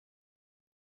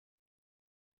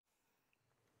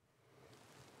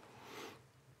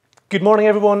Good morning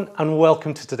everyone and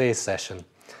welcome to today's session.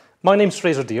 My name's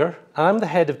Fraser and I'm the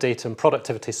Head of Data and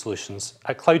Productivity Solutions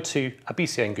at Cloud2, a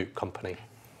BCN Group Company.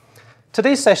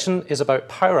 Today's session is about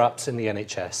Power Apps in the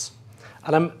NHS,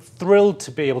 and I'm thrilled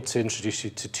to be able to introduce you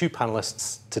to two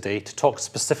panellists today to talk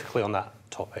specifically on that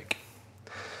topic.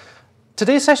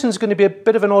 Today's session is going to be a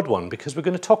bit of an odd one because we're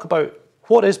going to talk about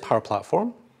what is Power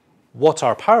Platform, what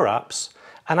are Power Apps,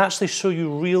 and actually show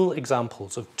you real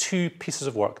examples of two pieces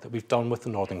of work that we've done with the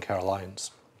Northern Care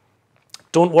Alliance.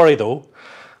 Don't worry though,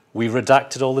 we've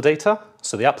redacted all the data,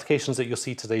 so the applications that you'll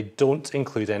see today don't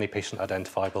include any patient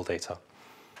identifiable data.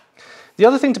 The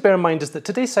other thing to bear in mind is that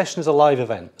today's session is a live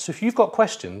event, so if you've got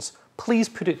questions, please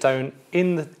put it down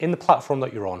in the platform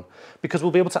that you're on, because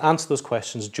we'll be able to answer those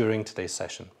questions during today's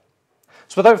session.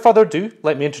 So without further ado,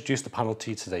 let me introduce the panel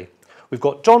to you today. We've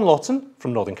got Jon Lawton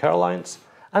from Northern Care Alliance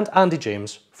and Andy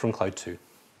James from Cloud2.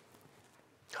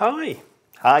 Hi.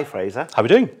 Hi, Fraser. How are we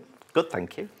doing? Good,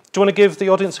 thank you. Do you want to give the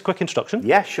audience a quick introduction?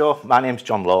 Yeah, sure. My name's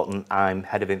Jon Lawton. I'm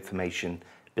Head of Information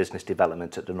Business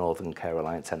Development at the Northern Care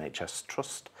Alliance NHS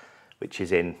Trust, which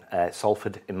is in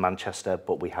Salford in Manchester,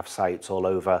 but we have sites all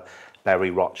over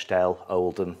Bury, Rochdale,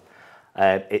 Oldham.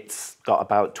 It's got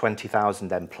about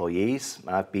 20,000 employees.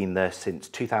 I've been there since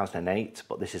 2008,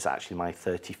 but this is actually my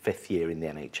 35th year in the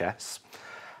NHS.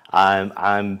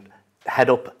 I'm head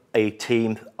up a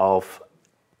team of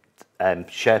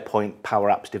SharePoint Power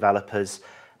Apps developers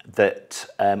that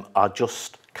are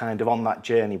just kind of on that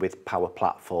journey with Power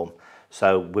Platform.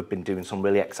 So we've been doing some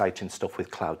really exciting stuff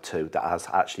with Cloud2 that has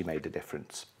actually made a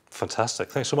difference. Fantastic.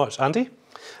 Thanks so much. Andy?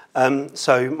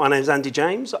 So my name's Andy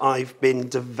James. I've been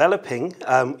developing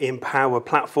in Power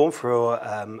Platform for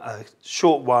a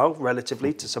short while,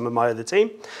 relatively, to some of my other team.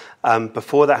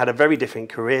 Before that, I had a very different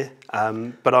career,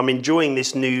 but I'm enjoying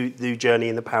this new journey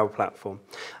in the Power Platform.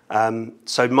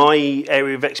 So my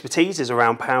area of expertise is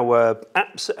around Power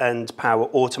Apps and Power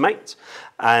Automate,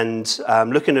 and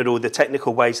looking at all the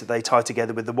technical ways that they tie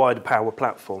together with the wider Power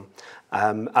Platform.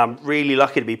 I'm really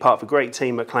lucky to be part of a great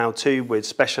team at Cloud2 with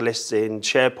specialists in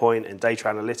SharePoint and data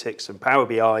analytics and Power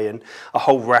BI and a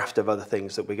whole raft of other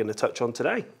things that we're going to touch on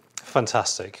today.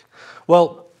 Fantastic.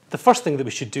 Well, the first thing that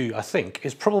we should do, I think,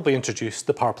 is probably introduce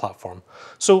the Power Platform.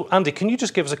 So, Andy, can you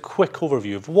just give us a quick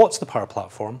overview of what's the Power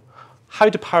Platform, how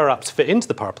do Power Apps fit into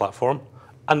the Power Platform,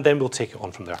 and then we'll take it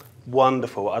on from there.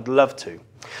 Wonderful, I'd love to.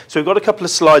 So we've got a couple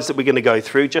of slides that we're going to go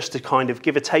through just to kind of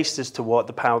give a taste as to what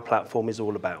the Power Platform is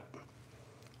all about.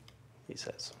 He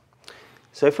says.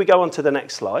 So if we go on to the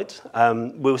next slide,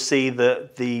 we'll see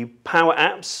that the Power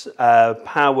Apps,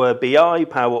 Power BI,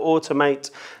 Power Automate,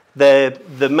 they're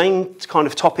the main kind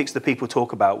of topics that people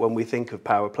talk about when we think of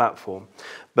Power Platform.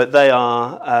 But they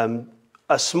are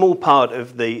a small part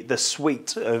of the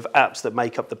suite of apps that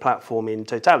make up the platform in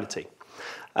totality.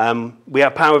 We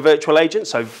have Power Virtual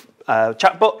Agents, so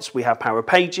chatbots, we have Power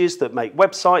Pages that make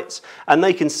websites, and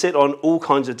they can sit on all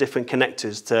kinds of different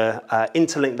connectors to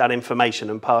interlink that information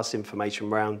and pass information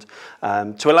around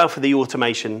to allow for the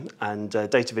automation and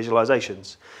data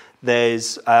visualizations.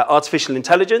 There's artificial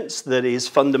intelligence that is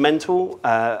fundamental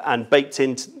and baked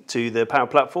into the Power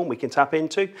Platform we can tap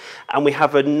into, and we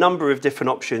have a number of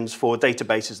different options for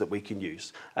databases that we can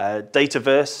use.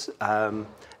 Dataverse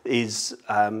is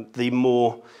the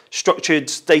more structured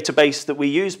database that we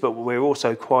use, but we're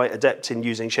also quite adept in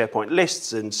using SharePoint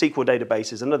lists and SQL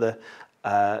databases and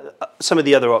some of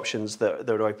the other options that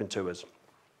are open to us.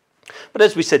 But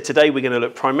as we said, today we're going to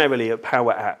look primarily at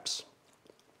Power Apps.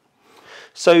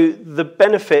 So the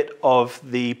benefit of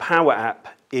the Power App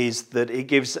is that it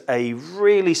gives a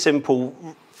really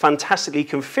simple, fantastically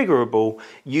configurable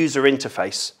user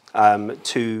interface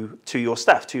to your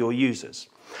staff, to your users.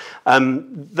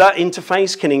 That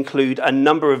interface can include a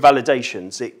number of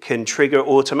validations. It can trigger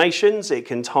automations. It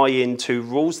can tie into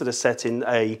rules that are set in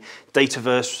a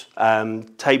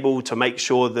Dataverse table to make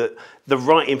sure that the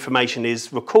right information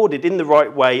is recorded in the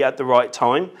right way at the right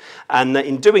time. And that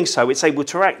in doing so, it's able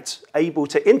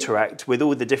to interact with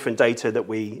all the different data that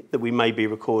we may be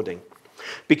recording.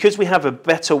 Because we have a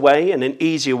better way and an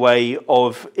easier way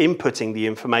of inputting the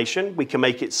information, we can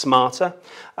make it smarter,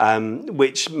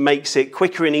 which makes it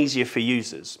quicker and easier for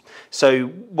users. So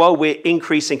while we're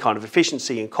increasing kind of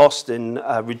efficiency and cost and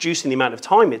reducing the amount of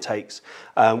time it takes,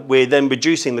 we're then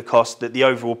reducing the cost that the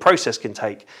overall process can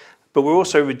take. But we're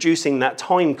also reducing that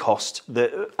time cost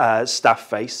that staff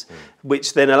face,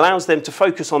 which then allows them to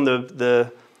focus on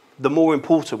the more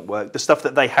important work, the stuff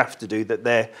that they have to do, that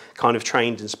they're kind of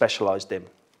trained and specialised in.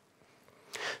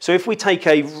 So if we take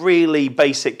a really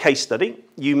basic case study,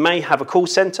 you may have a call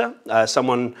centre,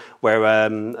 someone where,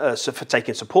 for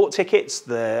taking support tickets,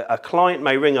 a client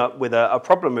may ring up with a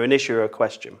problem or an issue or a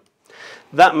question.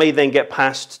 That may then get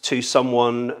passed to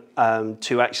someone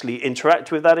to actually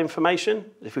interact with that information.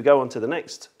 If we go on to the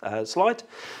next slide.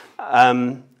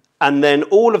 And then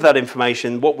all of that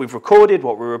information, what we've recorded,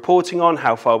 what we're reporting on,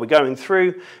 how far we're going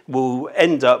through, will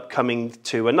end up coming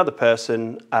to another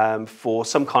person for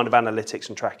some kind of analytics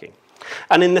and tracking.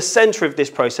 And in the center of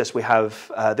this process, we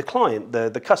have the client,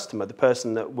 the customer, the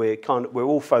person that we're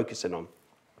all focusing on.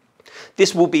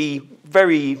 This will be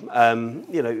very,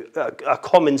 a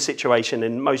common situation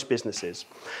in most businesses.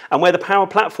 And where the Power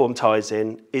Platform ties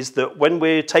in is that when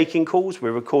we're taking calls,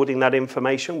 we're recording that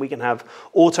information. We can have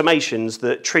automations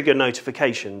that trigger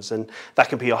notifications, and that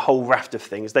can be a whole raft of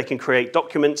things. They can create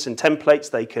documents and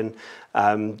templates. They can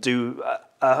do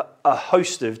a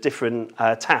host of different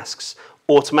tasks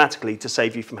automatically to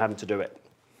save you from having to do it.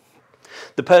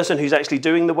 The person who's actually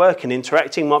doing the work and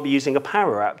interacting might be using a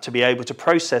Power App to be able to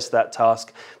process that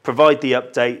task, provide the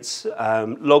updates,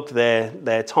 log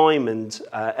their time and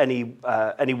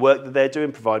any work that they're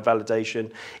doing, provide validation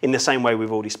in the same way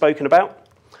we've already spoken about.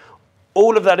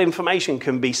 All of that information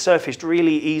can be surfaced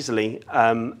really easily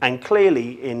and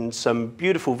clearly in some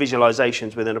beautiful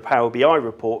visualizations within a Power BI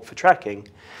report for tracking.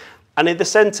 And in the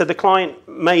center, the client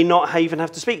may not even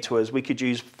have to speak to us. We could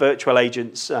use virtual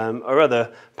agents or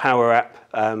other Power App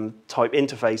type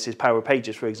interfaces, Power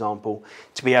Pages, for example,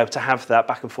 to be able to have that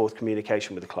back and forth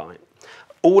communication with the client.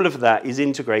 All of that is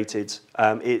integrated.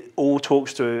 It all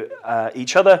talks to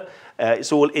each other.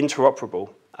 It's all interoperable.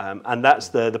 And that's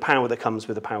the power that comes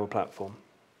with the Power Platform.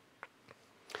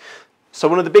 So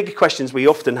one of the big questions we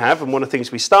often have, and one of the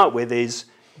things we start with is,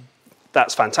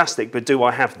 that's fantastic, but do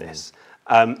I have this?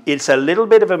 It's a little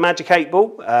bit of a magic 8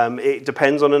 ball. It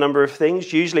depends on a number of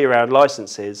things, usually around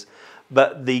licenses.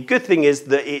 But the good thing is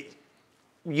that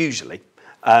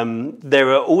there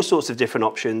are all sorts of different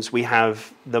options. We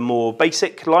have the more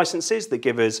basic licenses that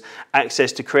give us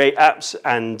access to create apps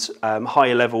and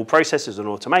higher level processes and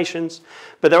automations.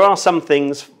 But there are some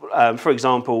things, for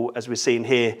example, as we're seeing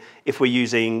here, if we're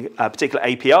using particular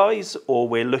APIs or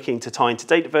we're looking to tie into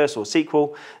Dataverse or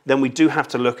SQL, then we do have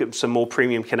to look at some more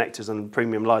premium connectors and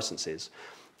premium licenses.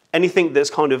 Anything that's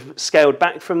kind of scaled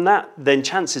back from that, then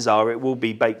chances are it will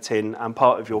be baked in and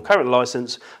part of your current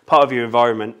license, part of your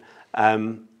environment.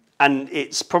 And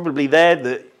it's probably there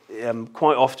that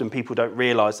quite often people don't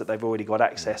realise that they've already got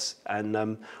access,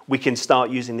 and we can start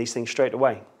using these things straight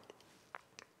away.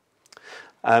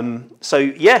 So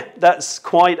yeah, that's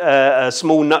quite a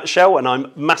small nutshell, and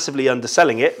I'm massively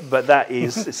underselling it, but that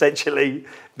is essentially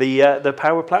the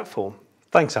Power Platform.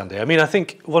 Thanks, Andy. I mean, I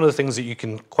think one of the things that you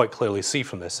can quite clearly see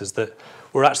from this is that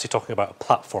we're actually talking about a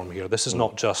platform here. This is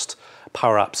not just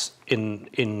Power Apps in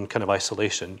kind of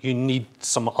isolation. You need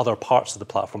some other parts of the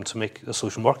platform to make the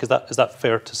solution work. Is that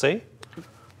fair to say?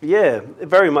 Yeah,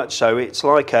 very much so. It's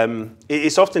like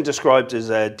it's often described as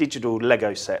a digital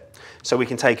Lego set. So we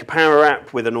can take a Power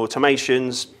App with an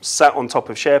automations sat on top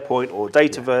of SharePoint or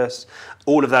Dataverse. Yeah.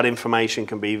 All of that information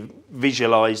can be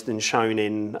visualized and shown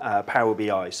in Power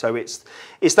BI. So it's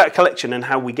that collection and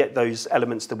how we get those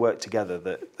elements to work together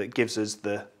that gives us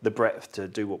the breadth to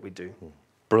do what we do.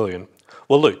 Brilliant.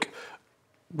 Well, look,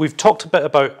 we've talked a bit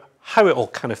about how it all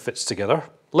kind of fits together.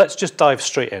 Let's just dive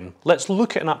straight in. Let's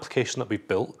look at an application that we've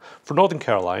built for Northern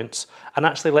Care Alliance, and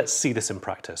actually let's see this in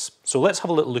practice. So let's have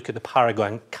a little look at the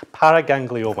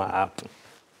paraganglioma app.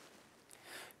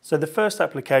 So the first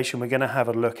application we're going to have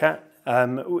a look at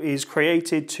is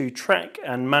created to track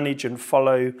and manage and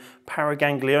follow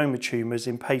paraganglioma tumours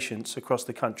in patients across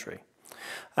the country.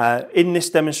 In this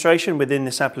demonstration, within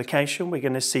this application, we're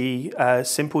going to see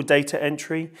simple data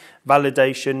entry,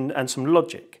 validation, and some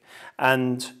logic.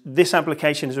 And this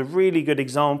application is a really good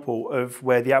example of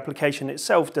where the application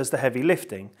itself does the heavy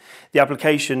lifting. The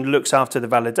application looks after the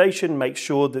validation, makes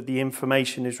sure that the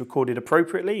information is recorded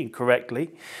appropriately and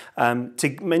correctly,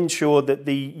 to ensure that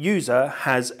the user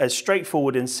has as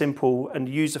straightforward and simple and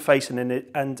user-facing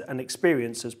and an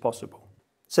experience as possible.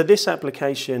 So this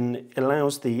application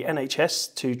allows the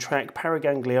NHS to track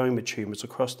paraganglioma tumours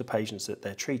across the patients that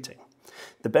they're treating.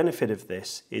 The benefit of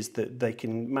this is that they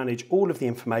can manage all of the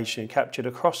information captured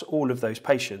across all of those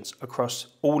patients, across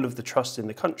all of the trusts in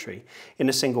the country, in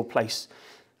a single place,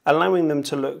 allowing them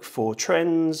to look for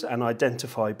trends and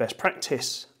identify best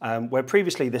practice, where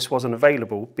previously this wasn't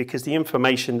available because the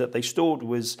information that they stored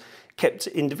was kept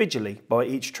individually by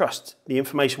each trust. The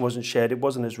information wasn't shared, it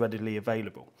wasn't as readily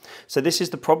available. So this is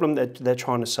the problem that they're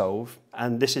trying to solve,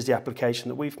 and this is the application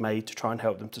that we've made to try and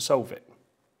help them to solve it.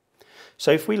 So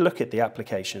if we look at the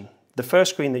application, the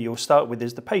first screen that you'll start with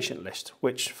is the patient list,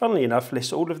 which funnily enough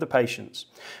lists all of the patients.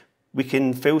 We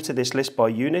can filter this list by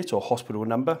unit or hospital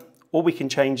number, or we can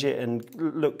change it and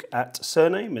look at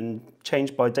surname and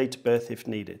change by date of birth if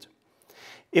needed.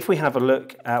 If we have a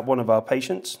look at one of our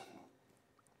patients,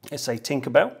 let's say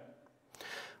Tinkerbell,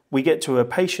 we get to a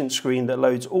patient screen that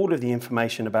loads all of the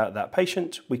information about that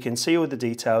patient. We can see all the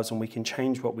details and we can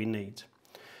change what we need.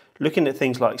 Looking at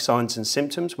things like signs and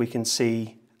symptoms, we can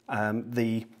see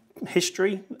the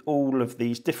history, all of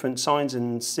these different signs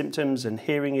and symptoms and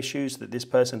hearing issues that this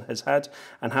person has had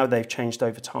and how they've changed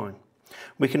over time.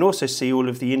 We can also see all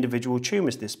of the individual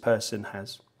tumours this person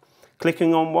has.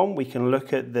 Clicking on one, we can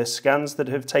look at the scans that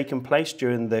have taken place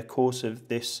during the course of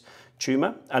this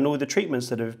tumour and all the treatments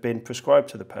that have been prescribed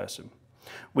to the person.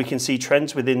 We can see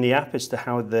trends within the app as to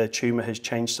how the tumour has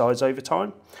changed size over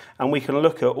time, and we can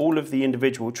look at all of the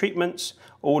individual treatments,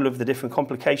 all of the different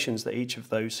complications that each of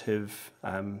those have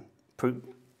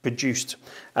produced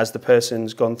as the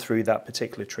person's gone through that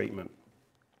particular treatment.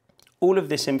 All of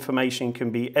this information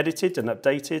can be edited and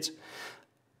updated.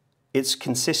 It's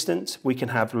consistent. We can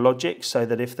have logic so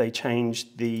that if they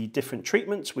change the different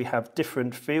treatments, we have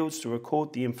different fields to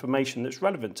record the information that's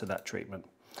relevant to that treatment.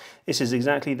 This is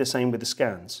exactly the same with the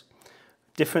scans.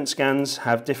 Different scans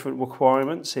have different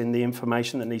requirements in the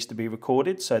information that needs to be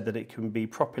recorded so that it can be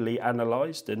properly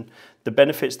analysed, and the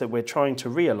benefits that we're trying to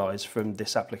realise from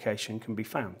this application can be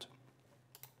found.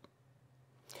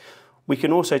 We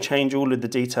can also change all of the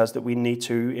details that we need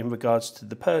to in regards to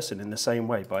the person in the same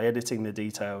way by editing the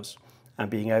details and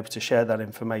being able to share that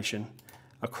information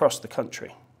across the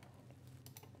country.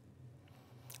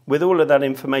 With all of that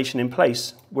information in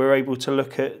place, we're able to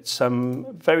look at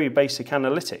some very basic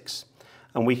analytics,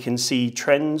 and we can see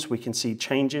trends, we can see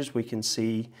changes, we can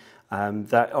see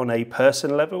that on a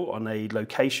person level, on a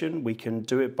location. We can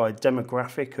do it by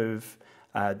demographic of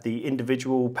the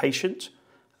individual patient,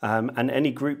 and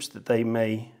any groups that they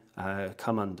may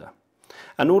come under.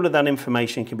 And all of that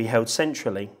information can be held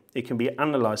centrally, it can be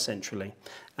analysed centrally,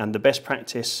 and the best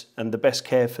practice and the best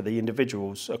care for the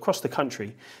individuals across the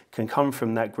country can come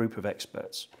from that group of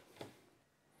experts.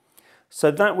 So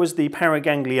that was the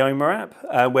paraganglioma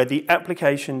app, where the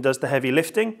application does the heavy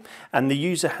lifting and the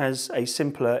user has a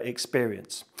simpler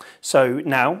experience. So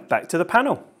now back to the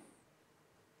panel.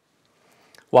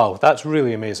 Wow, that's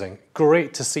really amazing.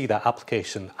 Great to see that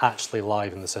application actually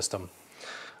live in the system.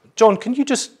 Jon, can you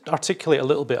just articulate a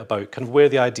little bit about kind of where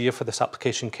the idea for this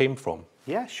application came from?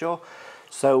 Yeah, sure.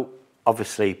 So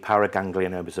obviously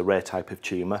paraganglionoma is a rare type of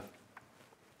tumour.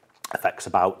 Affects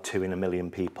about 2 in a million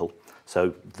people.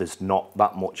 So there's not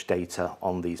that much data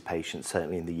on these patients,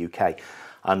 certainly in the UK.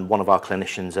 And one of our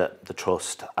clinicians at the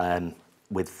Trust,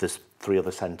 with the 3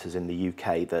 other centres in the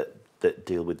UK that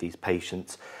deal with these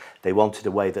patients, they wanted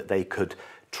a way that they could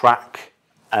track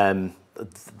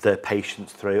the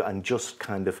patients through and just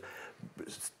kind of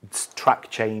track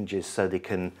changes so they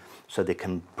can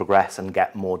progress and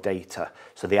get more data.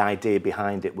 So the idea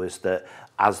behind it was that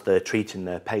as they're treating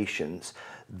their patients,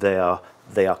 they are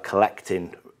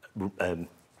collecting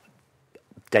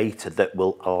data that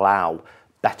will allow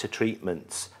better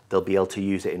treatments. They'll be able to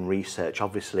use it in research.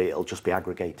 Obviously, it'll just be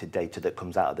aggregated data that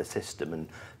comes out of the system, and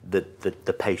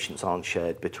the patients aren't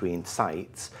shared between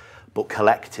sites. But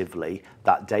collectively,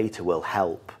 that data will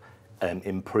help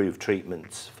improve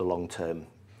treatments for long-term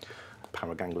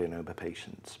paraganglionoma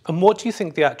patients. And what do you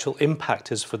think the actual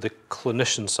impact is for the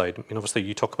clinician side? I mean, obviously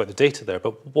you talk about the data there,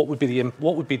 but what would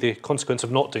be the consequence of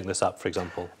not doing this app, for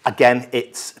example? Again,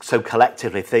 it's so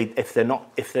collectively, if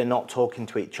they're not talking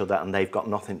to each other and they've got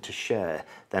nothing to share,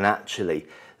 then actually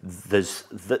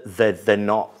they're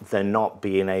not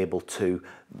being able to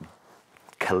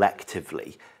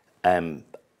collectively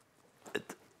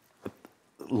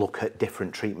look at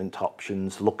different treatment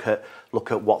options, look at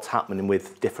what's happening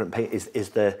with different patients.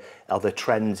 Are there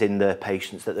trends in the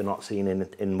patients that they're not seeing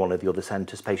in one of the other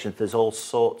centres' patients? There's all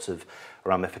sorts of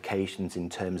ramifications in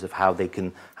terms of how they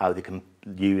can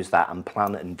use that and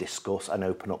plan and discuss and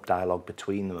open up dialogue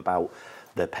between them about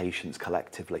their patients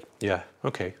collectively. Yeah,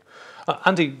 okay.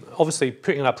 Andy, obviously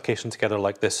putting an application together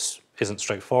like this isn't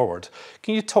straightforward.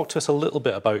 Can you talk to us a little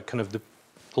bit about kind of the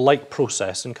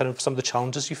process and kind of some of the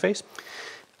challenges you face?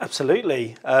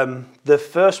 Absolutely. The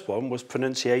first one was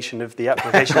pronunciation of the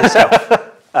application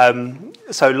itself.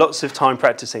 So lots of time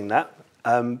practicing that.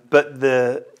 But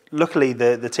luckily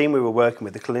the team we were working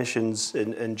with, the clinicians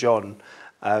and Jon,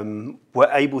 were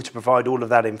able to provide all of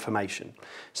that information.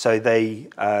 So they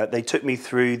took me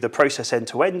through the process end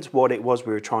to end, what it was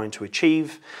we were trying to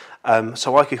achieve,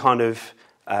 so I could kind of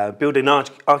build an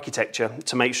architecture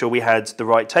to make sure we had the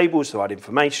right tables, the right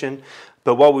information,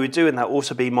 But while we were doing that,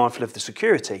 also be mindful of the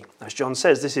security. As Jon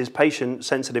says, this is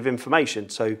patient-sensitive information,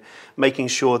 so making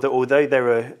sure that although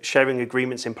there are sharing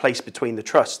agreements in place between the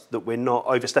trusts, that we're not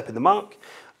overstepping the mark,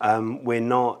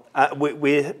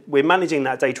 we're managing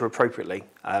that data appropriately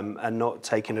and not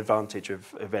taking advantage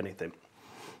of anything.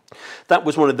 That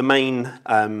was one of the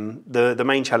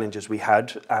main challenges we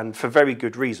had, and for very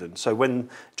good reason. So when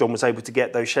Jon was able to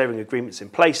get those sharing agreements in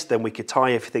place, then we could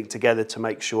tie everything together to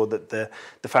make sure that the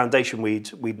foundation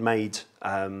we'd made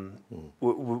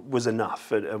was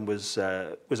enough and was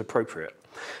appropriate.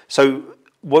 So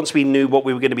once we knew what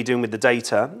we were going to be doing with the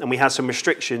data, and we had some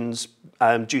restrictions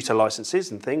due to licenses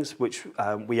and things, which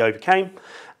we overcame,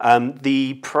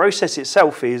 the process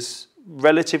itself is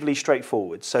relatively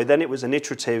straightforward. So then it was an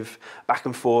iterative back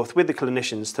and forth with the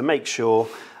clinicians to make sure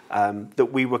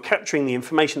that we were capturing the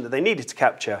information that they needed to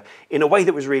capture in a way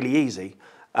that was really easy.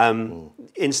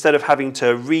 Instead of having to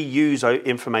reuse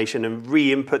information and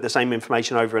re-input the same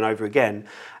information over and over again,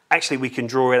 actually we can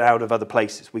draw it out of other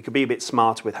places. We could be a bit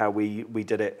smarter with how we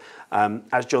did it.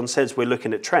 As Jon says, we're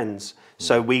looking at trends.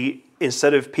 So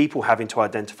instead of people having to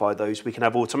identify those, we can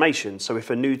have automation. So if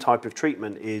a new type of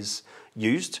treatment is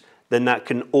used, then that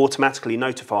can automatically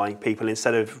notify people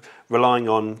instead of relying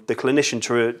on the clinician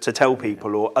to tell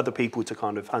people or other people to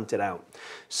kind of hunt it out.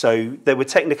 So there were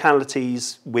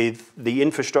technicalities with the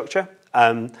infrastructure,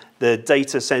 the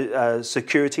data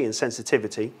security and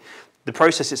sensitivity. The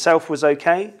process itself was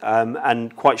okay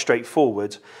and quite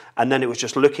straightforward, and then it was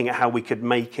just looking at how we could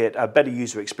make it a better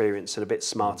user experience and a bit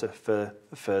smarter for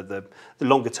the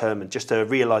longer term, and just to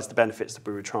realise the benefits that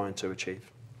we were trying to achieve.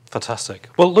 Fantastic.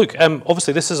 Well, look,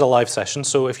 obviously this is a live session,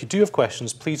 so if you do have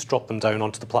questions, please drop them down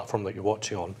onto the platform that you're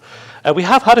watching on. We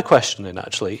have had a question in,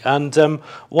 actually, and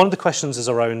one of the questions is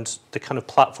around the kind of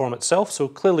platform itself. So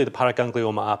clearly the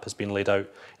Paraganglioma app has been laid out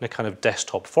in a kind of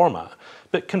desktop format,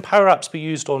 but can Power Apps be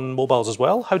used on mobiles as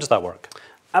well? How does that work?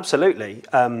 Absolutely.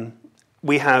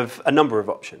 We have a number of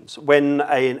options. When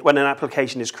an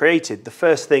application is created, the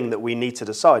first thing that we need to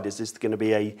decide is it going to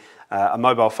be a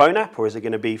mobile phone app, or is it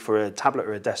going to be for a tablet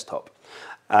or a desktop?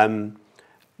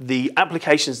 The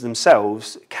applications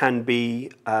themselves can be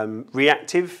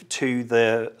reactive to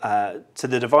the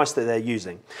device that they're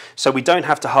using. So we don't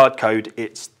have to hard code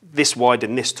it's this wide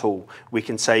in this tool. We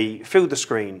can say fill the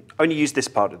screen, only use this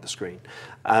part of the screen.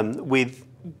 With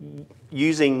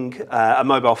using a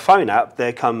mobile phone app,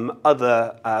 there come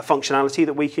other functionality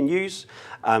that we can use.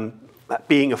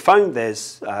 Being a phone,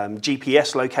 there's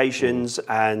GPS locations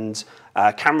and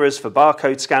cameras for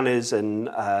barcode scanners and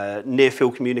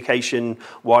near-field communication,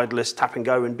 wireless tap and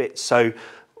go and bits. So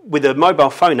with a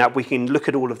mobile phone app, we can look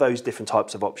at all of those different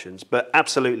types of options. But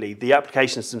absolutely, the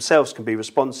applications themselves can be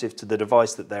responsive to the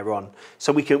device that they're on.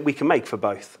 So we can make for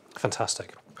both.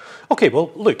 Fantastic. Okay,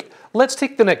 well, look, let's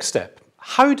take the next step.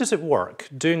 How does it work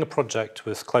doing a project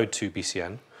with Cloud2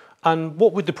 BCN, and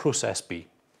what would the process be?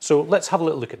 So let's have a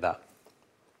little look at that.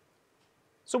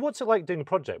 So what's it like doing a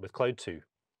project with Cloud2?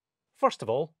 First of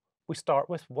all, we start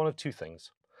with one of two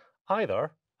things,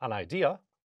 either an idea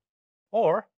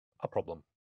or a problem.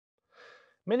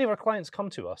 Many of our clients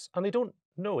come to us and they don't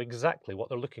know exactly what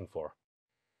they're looking for.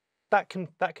 That can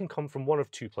come from one of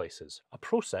two places, a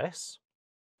process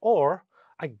or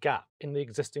a gap in the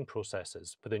existing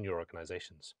processes within your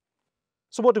organisations.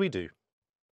 So what do we do?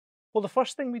 Well, the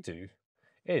first thing we do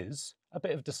is a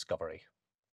bit of discovery.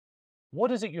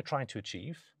 What is it you're trying to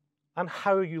achieve, and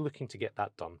how are you looking to get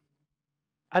that done?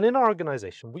 And in our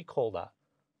organisation, we call that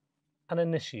an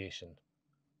initiation.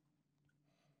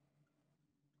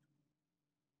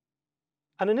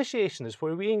 An initiation is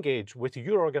where we engage with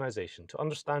your organisation to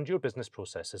understand your business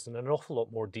processes in an awful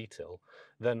lot more detail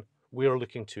than we are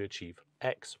looking to achieve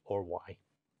X or Y.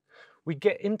 We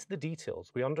get into the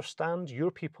details, we understand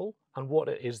your people and what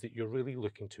it is that you're really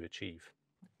looking to achieve.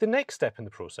 The next step in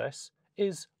the process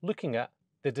is looking at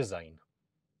the design.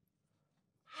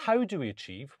 How do we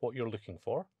achieve what you're looking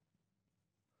for?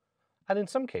 And in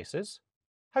some cases,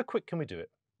 how quick can we do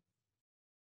it?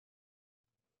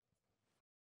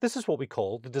 This is what we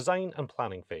call the design and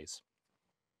planning phase.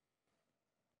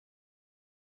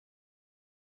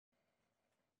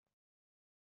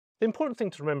 The important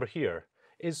thing to remember here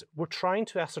is we're trying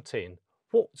to ascertain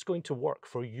what's going to work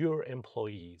for your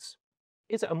employees.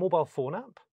 Is it a mobile phone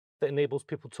app that enables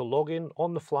people to log in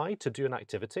on the fly to do an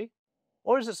activity?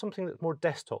 Or is it something that's more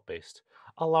desktop based,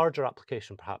 a larger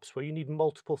application perhaps, where you need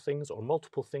multiple things or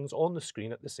multiple things on the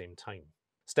screen at the same time?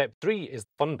 Step 3 is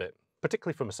the fun bit,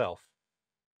 particularly for myself.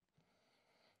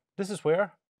 This is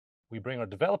where we bring our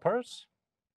developers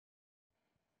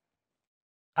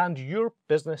and your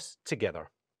business together.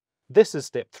 This is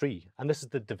step 3, and this is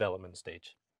the development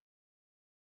stage.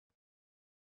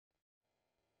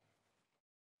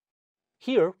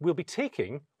 Here, we'll be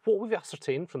taking what we've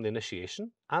ascertained from the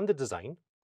initiation and the design,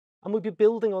 and we'll be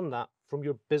building on that from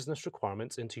your business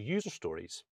requirements into user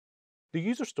stories. The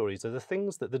user stories are the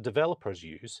things that the developers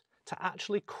use to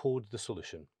actually code the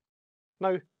solution.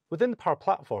 Now, within the Power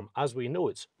Platform, as we know,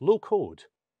 it's low code,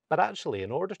 but actually, in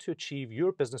order to achieve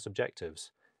your business objectives,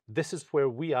 this is where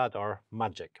we add our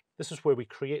magic. This is where we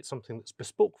create something that's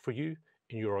bespoke for you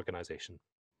in your organization.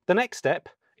 The next step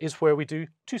is where we do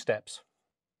 2 steps.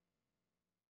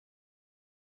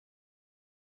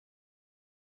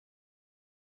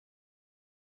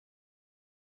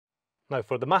 Now,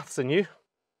 for the maths in you,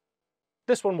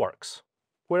 this one works,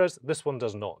 whereas this one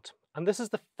does not. And this is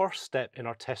the first step in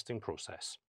our testing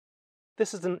process.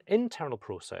 This is an internal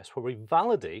process where we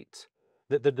validate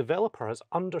that the developer has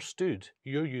understood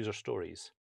your user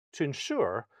stories to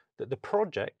ensure that the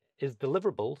project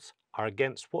deliverables are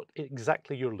against what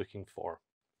exactly you're looking for.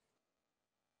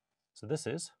 So this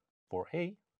is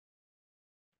 4A,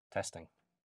 testing.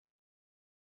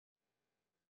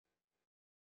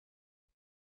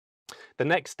 The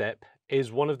next step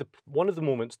is one of the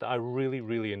moments that I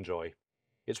really enjoy.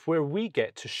 It's where we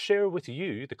get to share with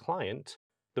you, the client,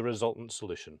 the resultant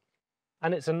solution.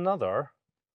 And it's another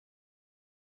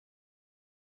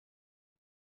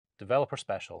developer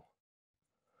special.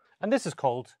 And this is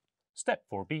called Step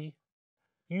 4B,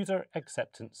 User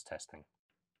Acceptance Testing.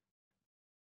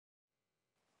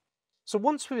 So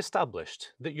once we've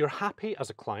established that you're happy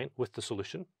as a client with the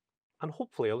solution, and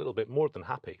hopefully a little bit more than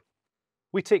happy,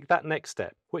 we take that next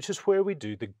step, which is where we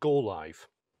do the go live.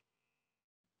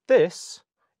 This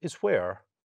is where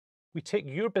we take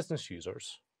your business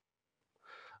users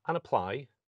and apply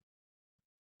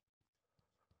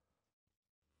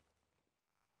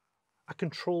a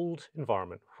controlled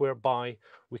environment whereby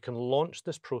we can launch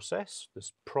this process,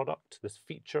 this product, this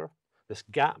feature, this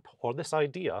gap, or this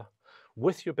idea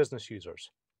with your business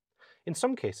users. In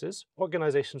some cases,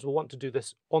 organizations will want to do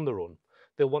this on their own.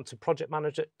 They'll want to project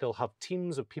manage it. They'll have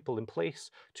teams of people in place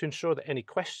to ensure that any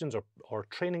questions or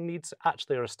training needs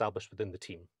actually are established within the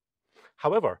team.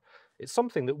 However, it's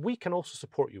something that we can also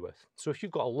support you with. So if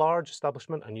you've got a large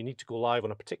establishment and you need to go live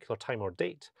on a particular time or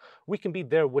date, we can be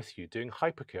there with you doing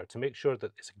hypercare to make sure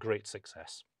that it's a great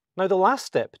success. Now, the last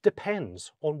step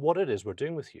depends on what it is we're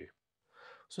doing with you.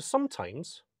 So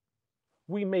sometimes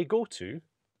we may go to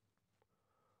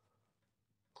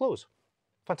close.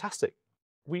 Fantastic.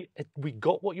 We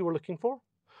got what you were looking for.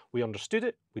 We understood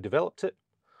it. We developed it.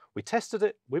 We tested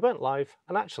it. We went live,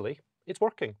 and actually, it's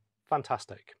working.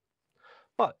 Fantastic.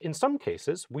 But in some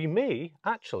cases, we may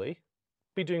actually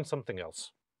be doing something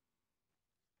else.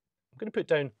 I'm going to put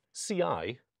down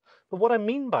CI, but what I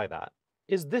mean by that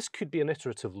is this could be an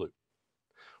iterative loop.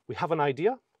 We have an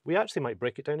idea. We actually might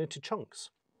break it down into chunks.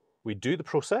 We do the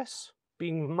process,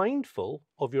 being mindful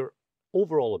of your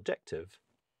overall objective,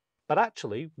 but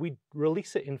actually we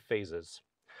release it in phases.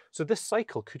 So this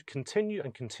cycle could continue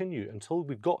and continue until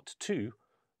we've got to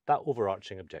that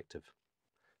overarching objective.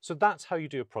 So that's how you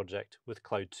do a project with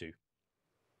Cloud 2.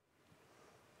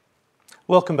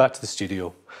 Welcome back to the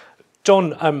studio.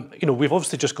 Jon, we've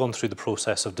obviously just gone through the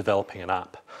process of developing an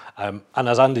app. And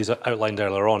as Andy's outlined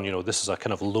earlier on, this is a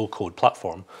kind of low-code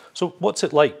platform. So what's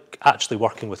it like actually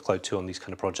working with Cloud 2 on these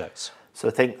kind of projects? So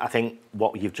I think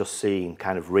what you've just seen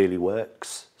kind of really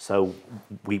works. So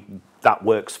that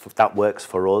works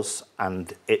for us,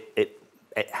 and it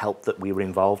helped that we were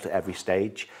involved at every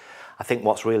stage. I think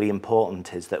what's really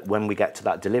important is that when we get to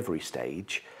that delivery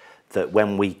stage, that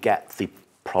when we get the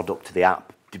product, the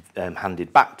app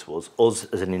handed back to us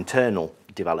as an internal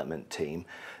development team,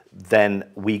 then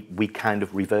we kind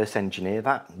of reverse engineer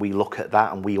that. We look at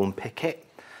that and we unpick it.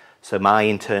 So my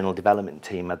internal development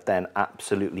team would then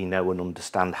absolutely know and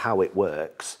understand how it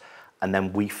works, and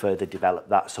then we further develop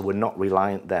that. So we're not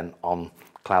reliant then on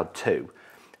Cloud 2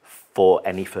 for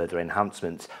any further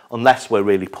enhancements, unless we're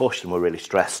really pushed and we're really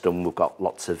stressed and we've got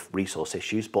lots of resource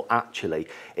issues. But actually,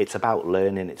 it's about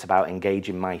learning, it's about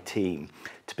engaging my team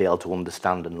to be able to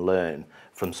understand and learn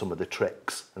from some of the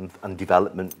tricks and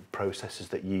development processes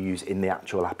that you use in the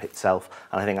actual app itself.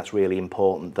 And I think that's really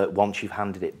important, that once you've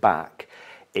handed it back,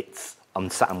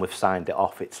 and we've signed it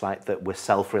off, it's like that we're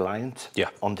self-reliant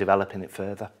on developing it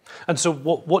further. And so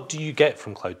what do you get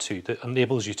from Cloud 2 that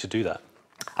enables you to do that?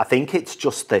 I think it's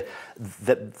just the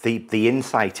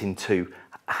insight into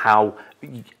how,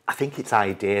 I think it's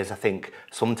ideas. I think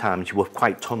sometimes we're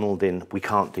quite tunnelled in, we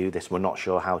can't do this, we're not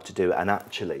sure how to do it, and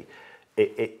actually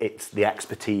it's the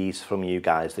expertise from you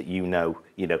guys that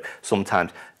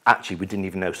sometimes actually we didn't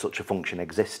even know such a function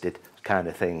existed, kind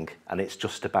of thing, and it's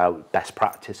just about best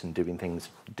practice and doing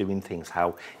things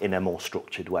how in a more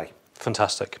structured way.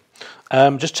 Fantastic.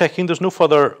 Just checking, there's no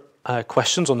further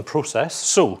questions on the process.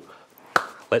 So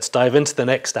let's dive into the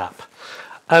next app.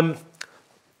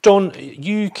 Jon,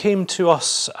 you came to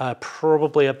us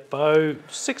probably about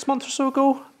 6 months or so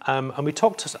ago, and we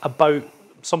talked about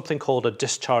something called a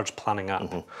discharge planning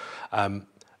app.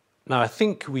 Now, I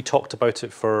think we talked about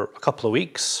it for a couple of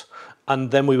weeks,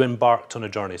 and then we embarked on a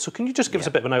journey. So can you just give us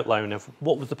a bit of an outline of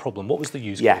what was the problem? What was the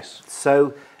use case?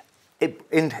 So,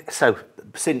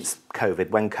 since COVID,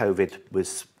 when COVID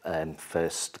was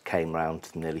first came around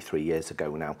nearly 3 years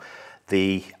ago now,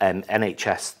 the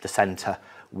NHS, the centre,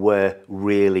 were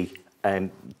really, there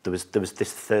was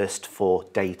this thirst for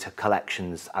data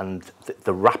collections, and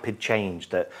the rapid change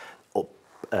that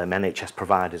NHS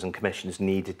providers and commissioners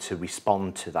needed to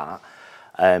respond to that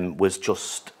was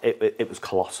just, it was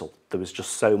colossal. There was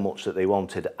just so much that they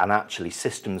wanted, and actually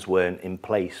systems weren't in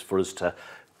place for us to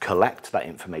collect that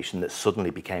information that suddenly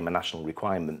became a national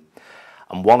requirement.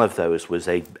 And one of those was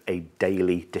a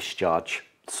daily discharge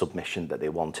submission that they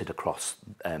wanted across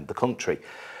the country.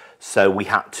 So we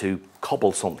had to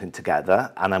cobble something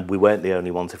together, and we weren't the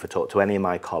only ones. If I talked to any of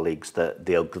my colleagues, that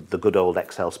the good old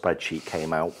Excel spreadsheet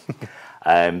came out.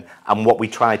 And what we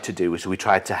tried to do was we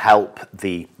tried to help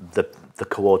the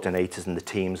coordinators and the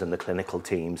teams and the clinical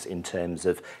teams in terms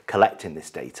of collecting this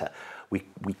data.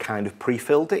 We kind of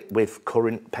pre-filled it with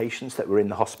current patients that were in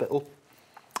the hospital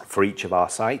for each of our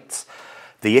sites.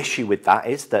 The issue with that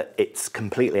is that it's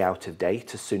completely out of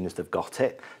date as soon as they've got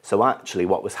it. So actually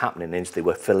what was happening is they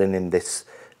were filling in this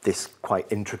quite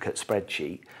intricate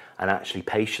spreadsheet, and actually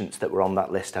patients that were on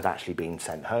that list had actually been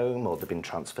sent home, or they'd been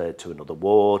transferred to another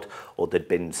ward, or they'd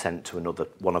been sent to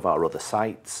one of our other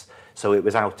sites. So it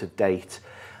was out of date.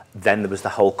 Then there was the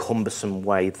whole cumbersome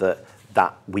way that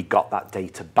we got that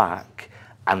data back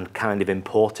and kind of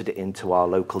imported it into our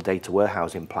local data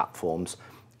warehousing platforms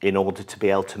in order to be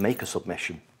able to make a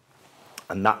submission.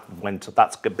 And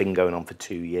that's been going on for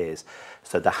 2 years.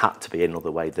 So there had to be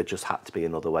another way. There just had to be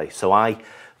another way. So I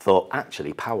thought,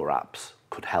 actually, Power Apps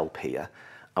could help here.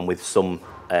 And with some,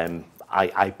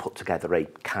 I put together a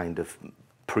kind of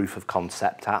proof of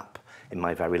concept app in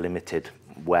my very limited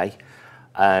way,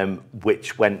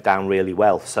 which went down really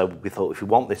well. So we thought, if we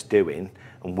want this doing,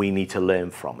 and we need to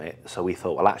learn from it, so we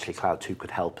thought, well, actually, Cloud 2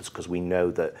 could help us, because we know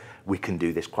that we can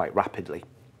do this quite rapidly.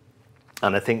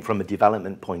 And I think from a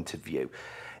development point of view,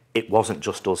 it wasn't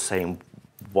just us saying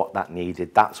what that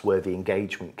needed. That's where the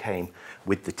engagement came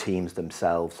with the teams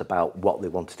themselves about what they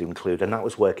wanted to include. And that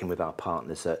was working with our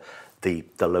partners at the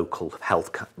local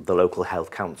health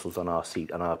councils on our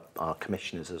seat, and our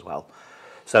commissioners as well.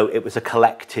 So it was a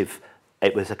collective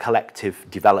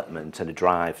development and a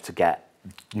drive to get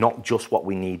not just what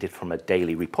we needed from a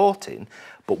daily reporting,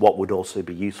 but what would also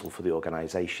be useful for the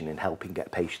organisation in helping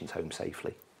get patients home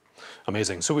safely.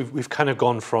 Amazing. So we've kind of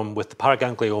gone from, with the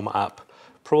paraganglioma app,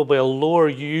 probably a lower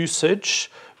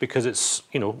usage because it's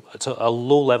a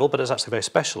low level, but it's actually very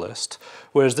specialist.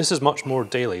 Whereas this is much more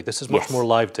daily. This is much more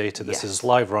live data. This is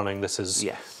live running. This is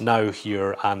now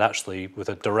here, and actually with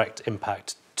a direct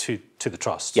impact to the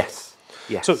trust. Yes.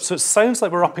 Yes. So it sounds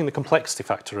like we're upping the complexity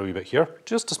factor a wee bit here,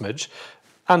 just a smidge.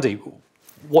 Andy,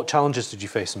 what challenges did you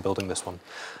face in building this one?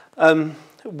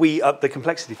 We upped the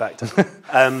complexity factor.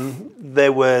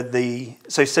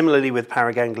 So similarly with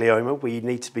paraganglioma, we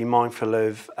need to be mindful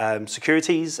of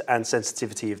securities and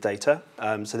sensitivity of data.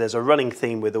 So there's a running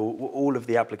theme with all of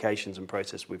the applications and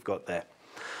process we've got there.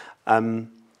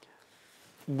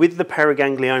 With the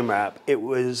paraganglioma app,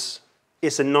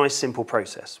 it's a nice, simple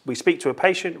process. We speak to a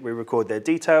patient, we record their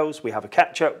details, we have a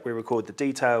catch-up, we record the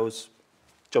details,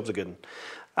 jobs are good.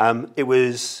 It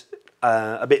was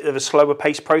a bit of a slower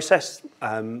paced process.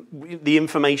 The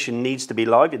information needs to be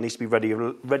live, it needs to be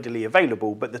readily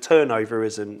available, but the turnover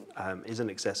isn't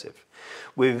excessive.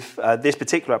 With this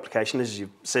particular application, as you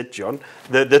said, Jon,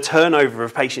 the turnover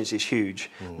of patients is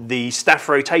huge. The staff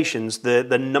rotations,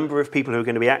 the number of people who are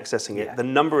going to be accessing it, the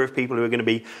number of people who are going to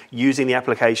be using the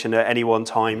application at any one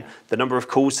time, the number of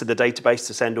calls to the database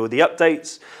to send all the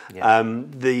updates,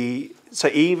 so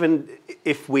even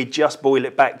if we just boil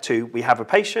it back to, we have a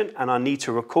patient and I need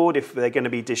to record if they're going to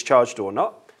be discharged or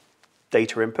not,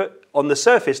 data input, on the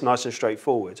surface, nice and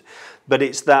straightforward. But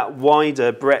it's that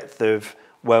wider breadth of,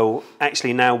 well,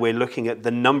 actually now we're looking at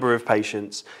the number of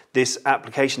patients. This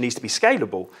application needs to be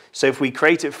scalable. So if we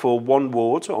create it for one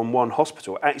ward on one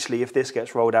hospital, actually if this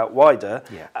gets rolled out wider,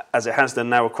 as it has done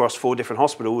now across 4 different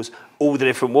hospitals, all the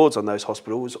different wards on those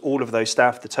hospitals, all of those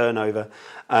staff, the turnover.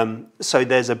 So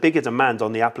there's a bigger demand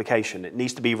on the application. It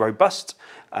needs to be robust,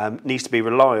 needs to be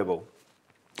reliable.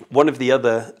 One of the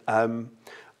other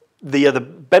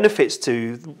benefits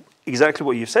to exactly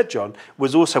what you said, John,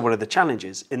 was also one of the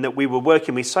challenges, in that we were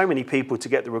working with so many people to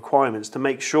get the requirements to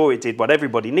make sure it did what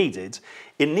everybody needed.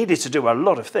 It needed to do a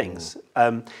lot of things.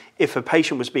 If a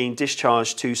patient was being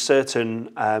discharged to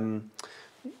certain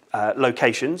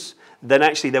locations, then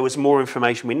actually there was more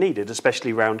information we needed,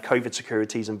 especially around COVID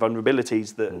securities and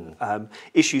vulnerabilities, that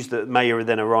issues that may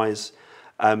then arise.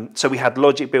 So we had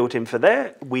logic built in for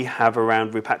there. We have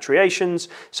around repatriations.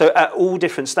 So at all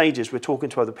different stages, we're talking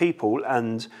to other people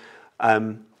and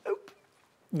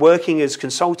working as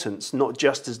consultants, not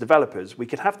just as developers. We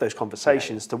could have those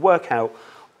conversations to work out,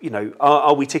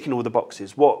 are we ticking all the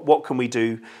boxes? What can we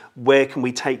do? Where can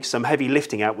we take some heavy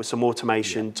lifting out with some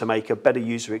automation to make a better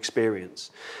user experience?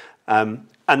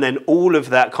 And then all of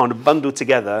that kind of bundled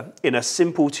together in a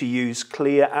simple to use,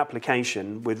 clear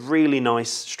application with really nice,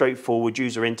 straightforward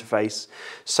user interface,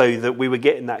 so that we were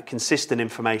getting that consistent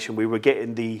information. We were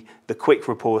getting the quick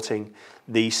reporting.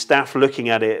 The staff looking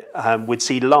at it would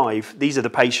see live, these are the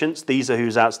patients, these are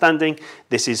who's outstanding,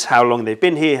 this is how long they've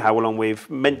been here, how long we've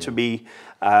meant to be,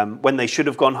 when they should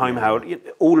have gone home,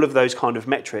 all of those kind of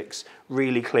metrics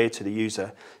really clear to the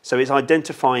user. So it's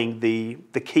identifying the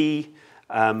key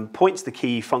points, the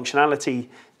key functionality,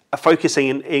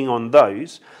 focusing in on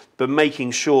those, but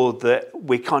making sure that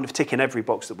we're kind of ticking every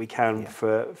box that we can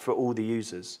for all the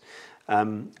users.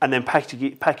 And then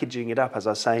packaging it up, as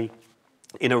I say,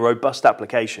 in a robust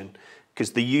application,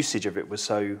 because the usage of it was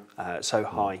so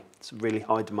high. It's really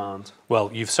high demand. Well,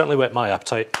 you've certainly whet my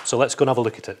appetite, so let's go and have a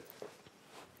look at it.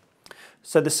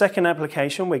 So the second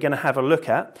application we're going to have a look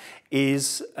at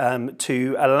is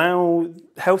to allow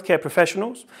healthcare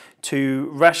professionals to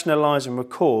rationalise and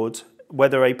record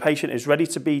whether a patient is ready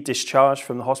to be discharged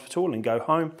from the hospital and go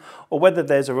home, or whether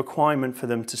there's a requirement for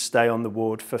them to stay on the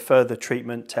ward for further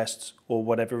treatment, tests, or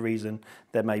whatever reason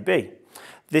there may be.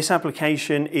 This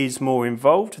application is more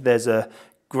involved. There's a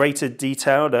greater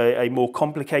detailed, a more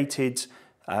complicated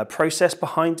process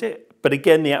behind it. But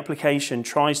again, the application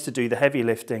tries to do the heavy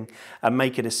lifting and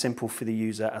make it as simple for the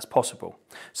user as possible.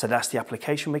 So that's the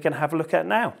application we're going to have a look at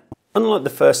now. Unlike the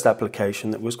first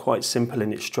application that was quite simple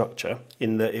in its structure,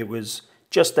 in that it was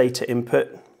just data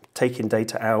input, taking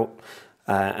data out,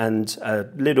 and a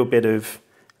little bit of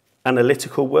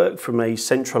analytical work from a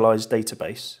centralized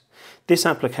database, this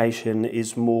application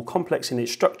is more complex in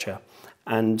its structure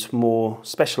and more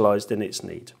specialized in its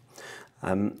need.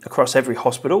 Across every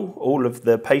hospital, all of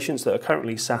the patients that are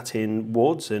currently sat in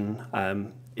wards and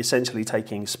essentially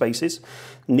taking spaces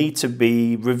need to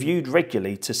be reviewed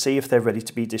regularly to see if they're ready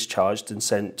to be discharged and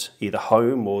sent either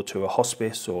home or to a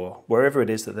hospice or wherever it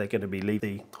is that they're going to be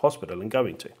leaving the hospital and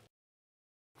going to.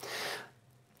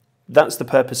 That's the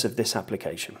purpose of this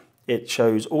application. It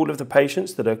shows all of the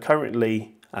patients that are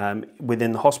currently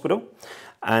within the hospital,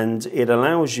 and it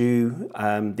allows you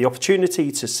the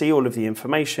opportunity to see all of the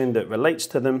information that relates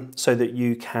to them so that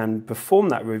you can perform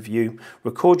that review,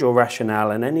 record your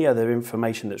rationale and any other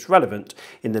information that's relevant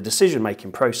in the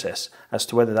decision-making process as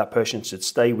to whether that person should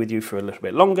stay with you for a little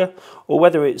bit longer or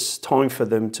whether it's time for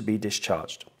them to be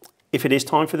discharged. If it is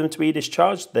time for them to be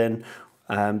discharged, then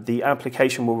the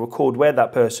application will record where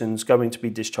that person's going to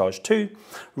be discharged to,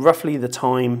 roughly the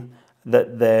time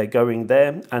that they're going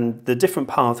there, and the different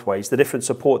pathways, the different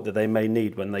support that they may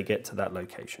need when they get to that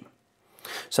location.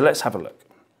 So let's have a look.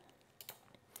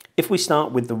 If we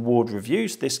start with the ward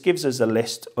reviews, this gives us a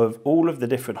list of all of the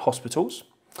different hospitals,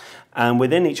 and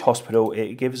within each hospital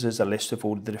it gives us a list of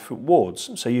all of the different wards,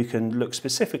 so you can look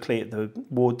specifically at the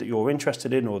ward that you're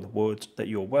interested in or the ward that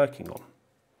you're working on.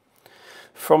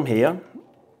 From here,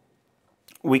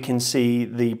 we can see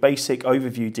the basic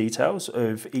overview details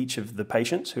of each of the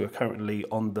patients who are currently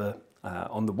on the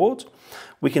ward.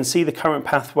 We can see the current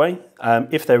pathway,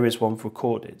 if there is one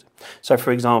recorded. So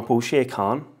for example, Shere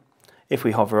Khan, if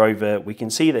we hover over, we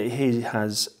can see that he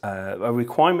has a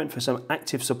requirement for some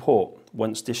active support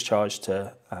once discharged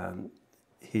to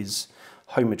his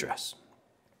home address.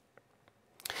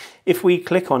 If we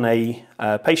click on a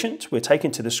patient, we're taken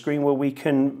to the screen where we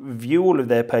can view all of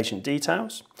their patient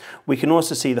details. We can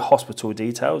also see the hospital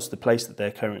details, the place that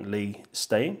they're currently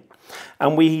staying.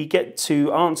 And we get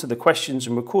to answer the questions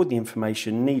and record the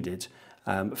information needed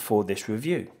for this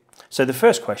review. So the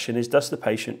first question is, does the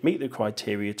patient meet the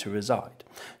criteria to reside?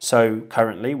 So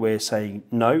currently we're saying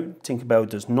no, Tinkerbell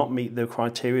does not meet the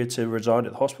criteria to reside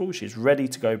at the hospital. She's ready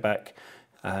to go back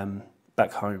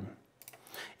home.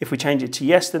 If we change it to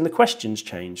yes, then the question's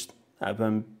changed.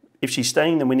 If she's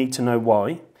staying, then we need to know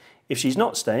why. If she's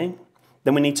not staying,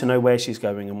 then we need to know where she's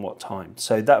going and what time.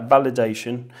 So that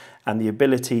validation and the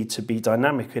ability to be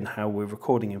dynamic in how we're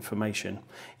recording information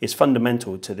is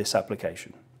fundamental to this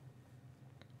application.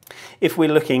 If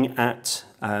we're looking at,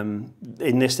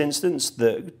 in this instance,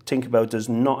 that Tinkerbell does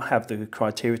not have the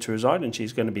criteria to reside and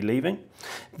she's going to be leaving,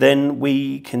 then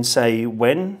we can say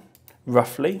when,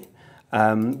 roughly.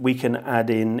 We can add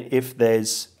in if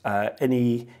there's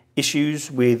any issues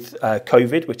with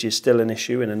COVID, which is still an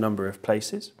issue in a number of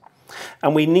places.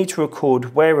 And we need to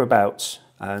record whereabouts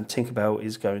Tinkerbell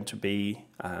is going to be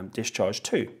discharged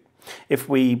to. If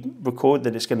we record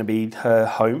that it's going to be her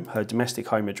home, her domestic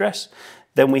home address,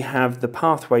 then we have the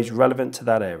pathways relevant to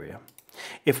that area.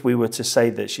 If we were to say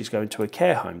that she's going to a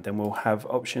care home, then we'll have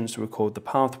options to record the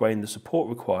pathway and the support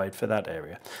required for that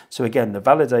area. So again, the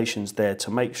validation's there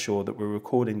to make sure that we're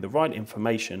recording the right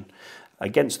information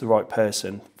against the right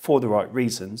person for the right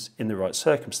reasons in the right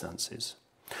circumstances.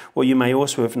 What you may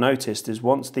also have noticed is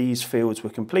once these fields were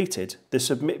completed, the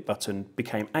submit button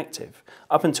became active.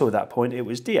 Up until that point, it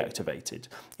was deactivated,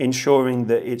 ensuring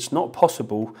that it's not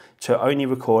possible to only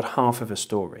record half of a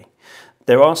story.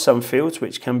 There are some fields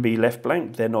which can be left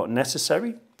blank. They're not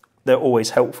necessary. They're always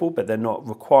helpful, but they're not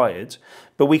required.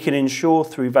 But we can ensure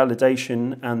through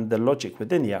validation and the logic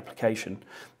within the application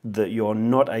that you're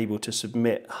not able to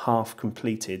submit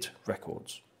half-completed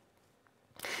records.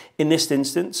 In this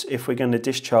instance, if we're going to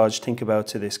discharge Tinkerbell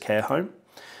to this care home,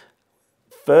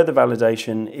 further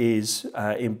validation is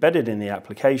embedded in the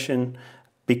application.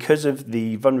 Because of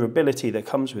the vulnerability that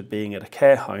comes with being at a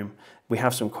care home, we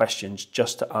have some questions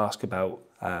just to ask about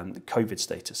COVID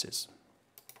statuses.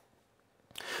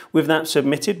 With that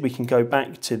submitted, we can go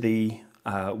back to the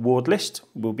ward list.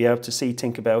 We'll be able to see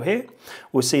Tinkerbell here.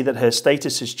 We'll see that her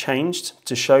status has changed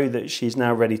to show that she's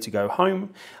now ready to go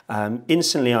home,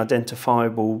 instantly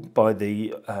identifiable by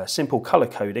the simple colour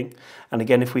coding. And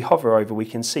again, if we hover over, we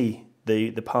can see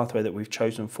the pathway that we've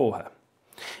chosen for her.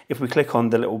 If we click on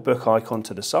the little book icon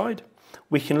to the side,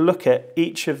 we can look at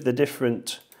each of the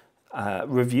different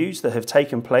reviews that have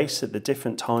taken place at the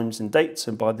different times and dates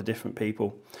and by the different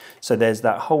people. So there's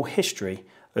that whole history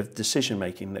of decision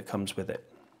making that comes with it.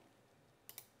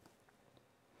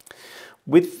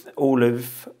 With all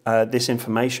of this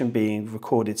information being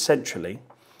recorded centrally,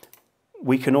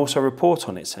 we can also report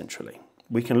on it centrally.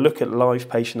 We can look at live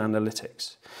patient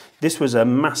analytics. This was a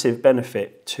massive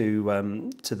benefit to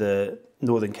the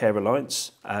Northern Care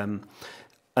Alliance.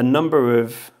 A number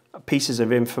of pieces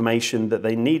of information that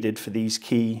they needed for these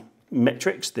key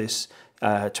metrics, to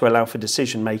allow for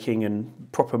decision making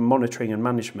and proper monitoring and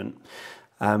management,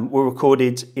 were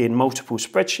recorded in multiple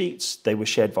spreadsheets. They were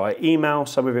shared via email.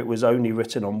 Some of it was only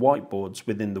written on whiteboards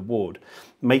within the ward,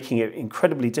 making it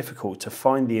incredibly difficult to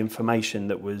find the information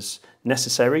that was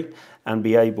necessary and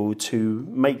be able to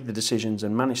make the decisions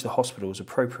and manage the hospitals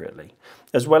appropriately,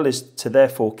 as well as to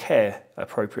therefore care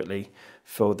appropriately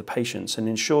for the patients and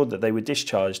ensure that they were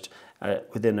discharged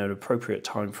within an appropriate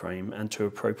time frame and to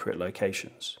appropriate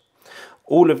locations.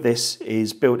 All of this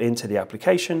is built into the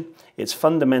application. It's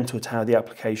fundamental to how the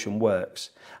application works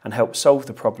and helps solve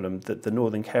the problem that the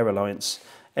Northern Care Alliance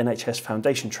NHS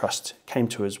Foundation Trust came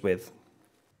to us with.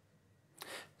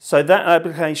 So that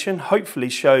application hopefully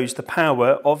shows the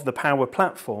power of the Power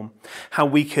Platform, how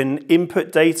we can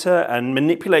input data and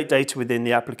manipulate data within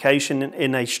the application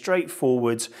in a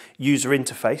straightforward user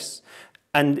interface.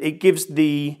 And it gives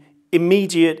the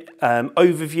immediate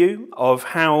overview of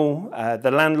how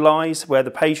the land lies, where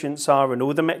the patients are and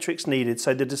all the metrics needed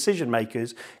so the decision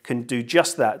makers can do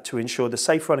just that to ensure the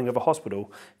safe running of a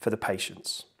hospital for the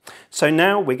patients. So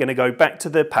now we're going to go back to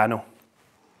the panel.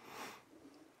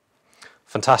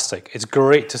 Fantastic. It's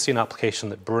great to see an application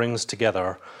that brings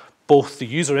together both the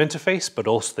user interface but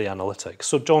also the analytics.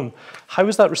 So Jon, how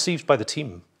was that received by the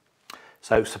team?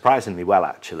 So surprisingly well,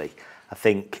 actually. I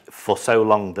think for so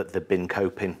long that they've been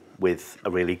coping with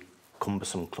a really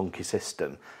cumbersome, clunky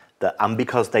system, and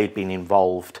because they'd been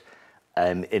involved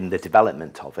in the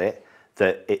development of it,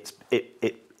 that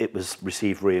it was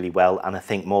received really well. And I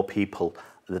think more people,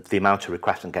 the amount of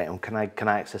requests I'm getting, can I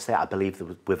access that? I believe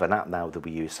that with an app now that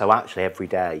we use. So actually every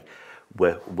day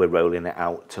we're rolling it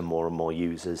out to more and more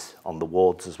users on the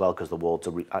wards as well, because the wards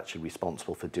are actually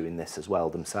responsible for doing this as well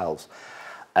themselves.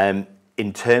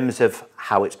 In terms of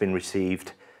how it's been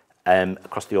received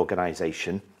across the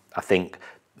organisation, I think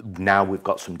now we've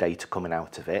got some data coming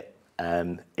out of it.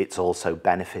 It's also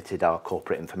benefited our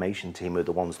corporate information team, who are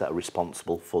the ones that are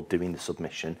responsible for doing the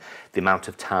submission. The amount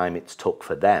of time it's took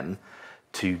for them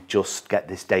to just get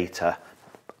this data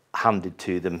handed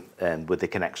to them where they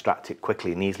can extract it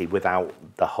quickly and easily without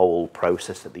the whole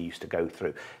process that they used to go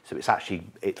through. So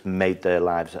it's made their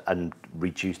lives and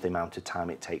reduced the amount of time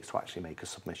it takes to actually make a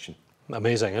submission.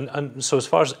 Amazing. And so as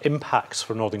far as impacts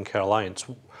for Northern Care Alliance,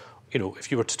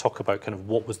 if you were to talk about kind of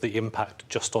what was the impact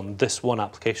just on this one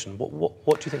application,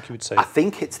 what do you think you would say? I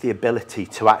think it's the ability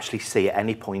to actually see at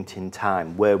any point in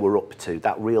time where we're up to,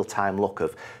 that real-time look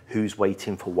of who's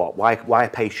waiting for what, why a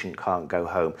patient can't go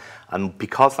home. And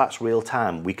because that's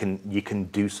real-time, you can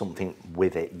do something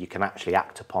with it, you can actually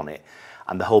act upon it.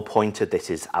 And the whole point of this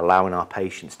is allowing our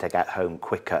patients to get home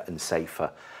quicker and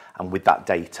safer. And with that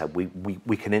data,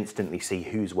 we can instantly see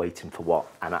who's waiting for what.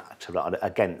 And actually,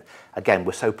 again,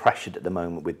 we're so pressured at the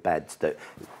moment with beds that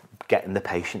getting the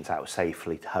patients out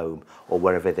safely to home or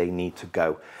wherever they need to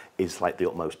go is like the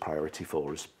utmost priority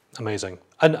for us. Amazing.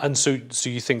 And so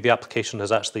you think the application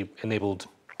has actually enabled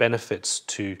benefits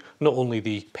to not only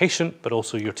the patient but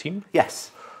also your team?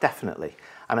 Yes, definitely.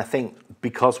 And I think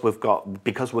because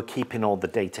we're keeping all the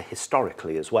data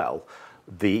historically as well,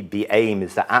 the aim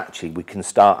is that actually we can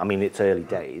start, I mean, it's early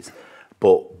days,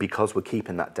 but because we're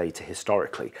keeping that data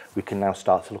historically, we can now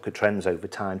start to look at trends over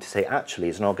time to say, actually,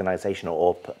 as an organisation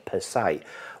or per site,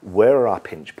 where are our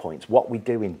pinch points? What are we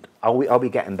doing? Are we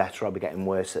getting better? Are we getting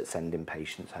worse at sending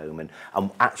patients home?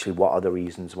 And actually, what are the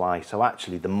reasons why? So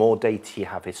actually, the more data you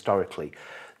have historically,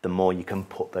 the more you can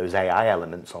put those AI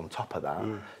elements on top of that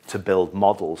to build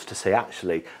models to say,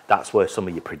 actually, that's where some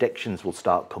of your predictions will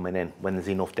start coming in when there's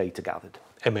enough data gathered.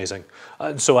 Amazing.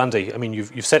 So Andy, I mean,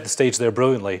 you've set the stage there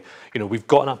brilliantly. We've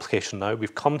got an application now.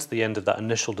 We've come to the end of that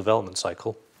initial development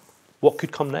cycle. What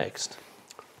could come next?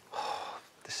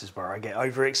 This is where I get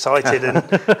overexcited and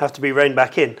have to be reined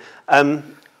back in.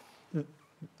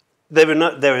 There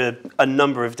are a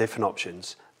number of different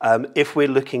options. If we're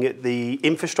looking at the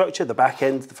infrastructure, the back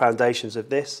end, the foundations of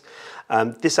this,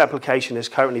 this application is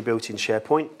currently built in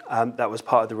SharePoint. That was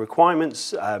part of the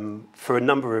requirements for a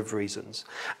number of reasons.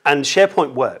 And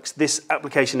SharePoint works. This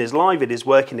application is live, it is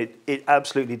working, it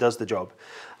absolutely does the job.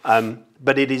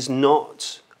 But it is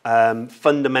not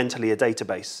fundamentally a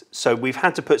database. So we've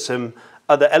had to put some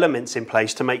other elements in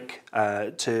place to make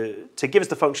to give us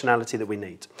the functionality that we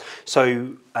need.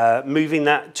 So moving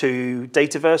that to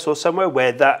Dataverse or somewhere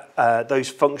where that those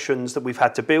functions that we've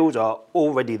had to build are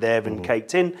already there and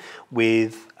caked in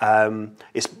with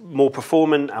it's more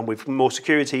performant and with more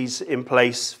securities in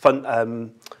place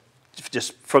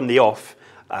just from the off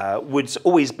would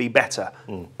always be better,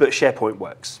 but SharePoint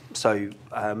works. So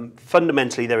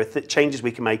fundamentally there are changes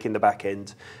we can make in the back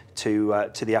end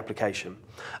to the application.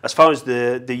 As far as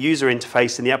the user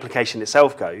interface and the application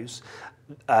itself goes,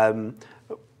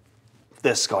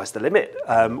 the sky's the limit.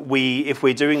 If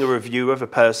we're doing a review of a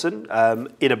person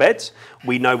in a bed,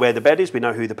 we know where the bed is, we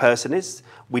know who the person is.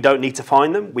 We don't need to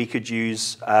find them. We could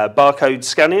use barcode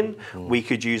scanning, we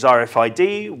could use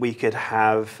RFID, we could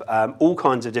have all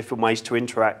kinds of different ways to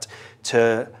interact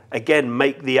to, again,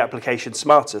 make the application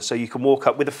smarter. So you can walk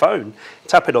up with a phone,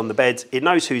 tap it on the bed, it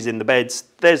knows who's in the beds,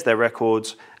 there's their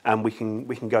records, and we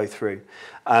can go through.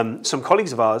 Some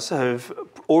colleagues of ours have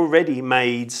already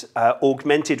made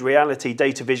augmented reality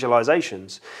data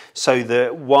visualizations so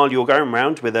that while you're going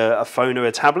around with a phone or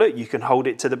a tablet, you can hold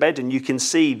it to the bed and you can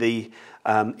see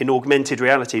in augmented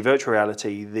reality, virtual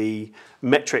reality, the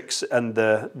metrics and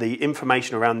the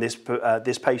information around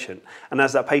this patient. And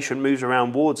as that patient moves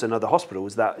around wards and other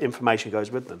hospitals, that information goes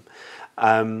with them.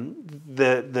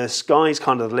 The sky's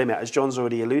kind of the limit, as Jon's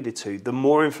already alluded to. The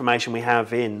more information we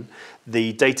have in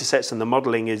the data sets and the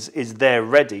modelling is there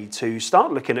ready to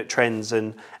start looking at trends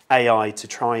and AI to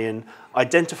try and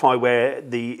identify where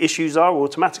the issues are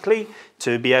automatically,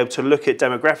 to be able to look at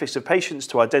demographics of patients,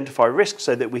 to identify risks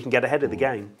so that we can get ahead of the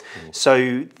game.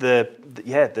 So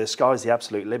the sky's the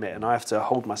absolute limit, and I have to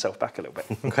hold myself back a little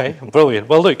bit. Okay, brilliant.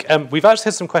 Well, look, we've actually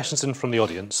had some questions in from the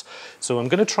audience, so I'm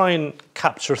going to try and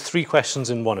capture 3 questions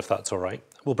in one, if that's all right.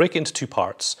 We'll break it into 2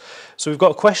 parts. So we've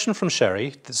got a question from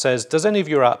Sherry that says, does any of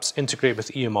your apps integrate with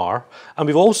EMR? And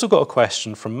we've also got a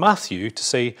question from Matthew to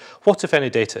say, what, if any,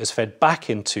 data is fed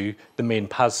back into the main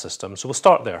PAS system? So we'll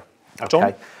start there. Jon?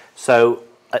 Okay. So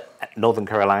at Northern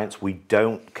Care Alliance, we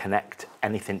don't connect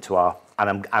anything to our,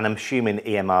 and I'm assuming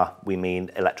EMR, we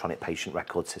mean electronic patient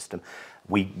record system.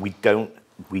 We don't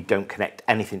connect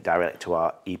anything direct to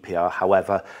our EPR.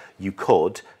 However, you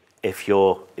could, if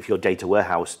your data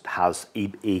warehouse has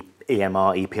EMR,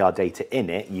 EPR data in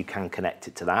it, you can connect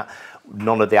it to that.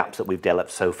 None of the apps that we've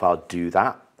developed so far do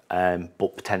that,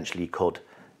 but potentially you could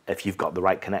if you've got the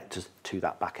right connectors to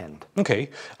that back end.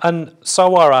 Okay, and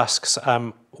Sawar asks,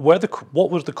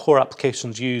 what were the core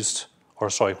applications used,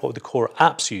 what were the core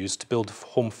apps used to build the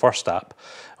Home First app,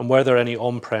 and were there any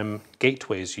on-prem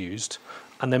gateways used?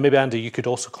 And then maybe, Andy, you could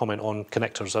also comment on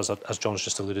connectors, as Jon's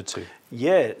just alluded to.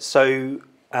 Yeah, so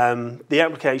The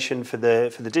application for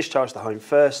the discharge to the home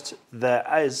first, there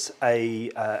is a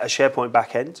SharePoint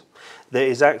backend that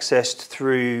is accessed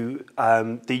through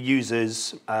the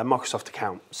user's Microsoft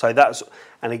account. So that's,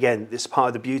 and again, this is part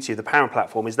of the beauty of the Power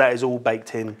Platform, is that is all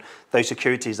baked in. Those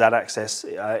securities, that access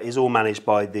is all managed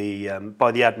by the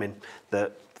admin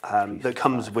that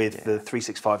comes with the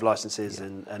 365 licenses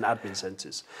and admin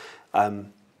centres.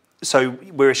 So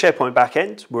we're a SharePoint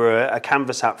backend, we're a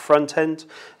Canvas app front end.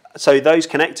 So those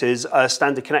connectors are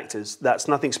standard connectors. That's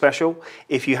nothing special.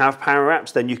 If you have Power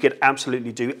Apps, then you could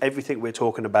absolutely do everything we're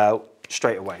talking about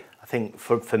straight away. I think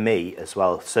for me as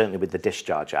well, certainly with the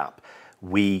discharge app,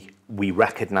 we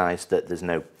recognise that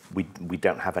we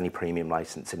don't have any premium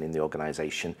licensing in the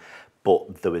organisation,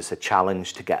 but there was a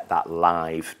challenge to get that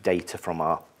live data from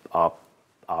our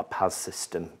PAS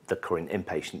system, the current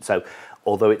inpatient. So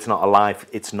although it's not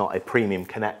a premium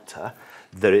connector,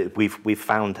 we've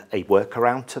found a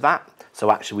workaround to that.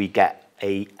 So actually we get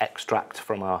a extract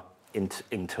from our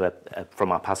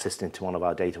from our PAS system into one of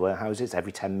our data warehouses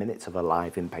every 10 minutes of a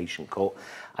live inpatient call.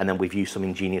 And then we've used some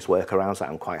ingenious workarounds that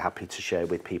I'm quite happy to share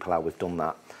with people how we've done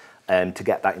that, to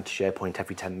get that into SharePoint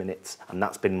every 10 minutes. And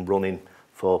that's been running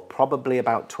for probably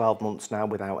about 12 months now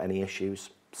without any issues.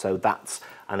 So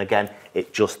and again,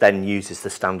 it just then uses the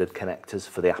standard connectors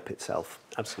for the app itself.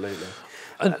 Absolutely.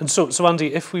 And so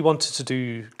Andy, if we wanted to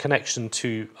do connection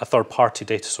to a third-party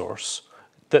data source,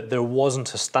 that there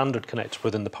wasn't a standard connector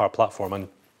within the Power Platform, and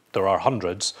there are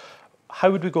hundreds,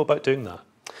 how would we go about doing that?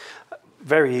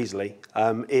 Very easily.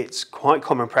 It's quite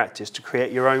common practice to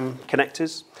create your own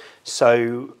connectors.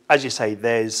 So, as you say,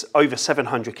 there's over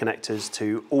 700 connectors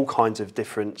to all kinds of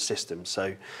different systems.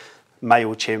 So,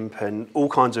 MailChimp and all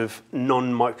kinds of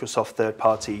non-Microsoft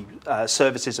third-party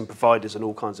services and providers and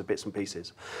all kinds of bits and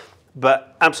pieces.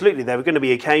 But absolutely, there are going to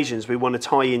be occasions we want to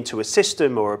tie into a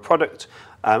system or a product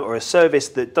or a service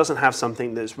that doesn't have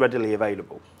something that's readily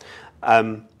available.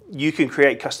 You can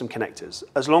create custom connectors.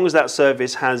 As long as that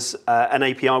service has an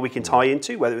API we can tie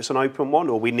into, whether it's an open one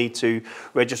or we need to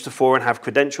register for and have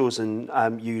credentials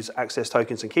and use access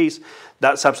tokens and keys,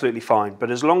 that's absolutely fine.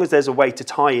 But as long as there's a way to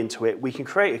tie into it, we can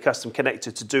create a custom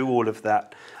connector to do all of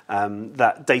that,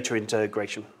 that data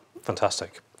integration.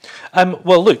 Fantastic.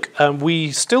 Well, look,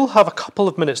 we still have a couple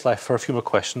of minutes left for a few more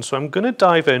questions, so I'm going to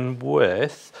dive in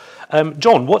with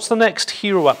Jon. What's the next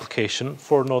hero application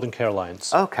for Northern Care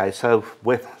Alliance? Okay, so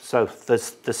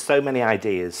there's so many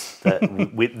ideas that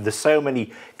there's so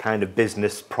many kind of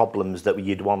business problems that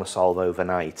you'd want to solve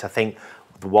overnight. I think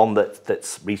the one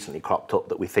that's recently cropped up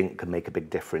that we think can make a big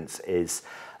difference is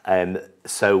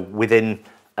so within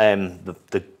the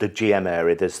GM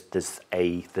area,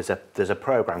 there's a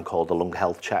program called the Lung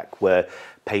Health Check, where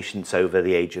patients over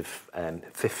the age of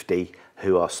 50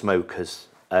 who are smokers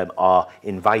are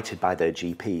invited by their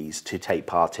GPs to take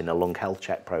part in a lung health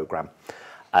check program,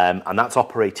 and that's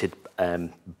operated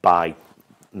by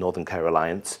Northern Care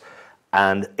Alliance,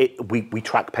 and we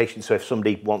track patients. So if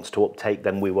somebody wants to uptake,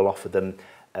 then we will offer them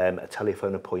a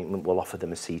telephone appointment, we'll offer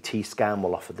them a CT scan,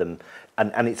 we'll offer them,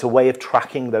 and it's a way of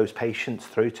tracking those patients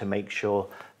through to make sure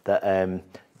that that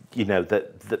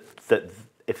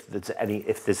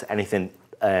if there's anything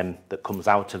that comes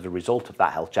out of the result of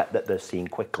that health check, that they're seen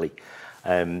quickly,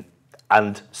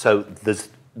 and so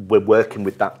we're working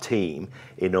with that team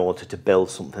in order to build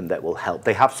something that will help.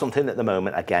 They have something at the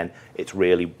moment. Again, it's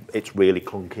really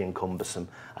clunky and cumbersome,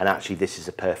 and actually this is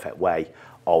a perfect way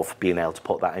of being able to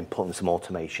put that in, putting some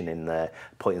automation in there,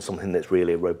 putting something that's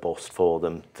really robust for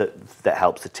them that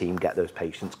helps the team get those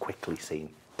patients quickly seen.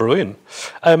 Brilliant.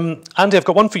 Andy, I've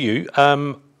got one for you.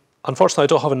 Unfortunately, I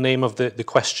don't have a name of the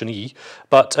questionee,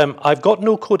 but I've got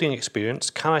no coding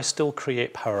experience. Can I still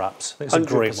create Power Apps? It's 100%, a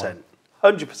great one.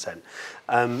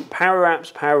 100%. Power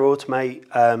Apps, Power Automate,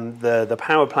 the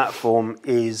Power Platform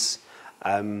is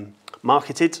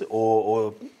marketed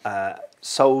or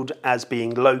sold as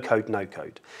being low code, no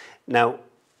code. Now,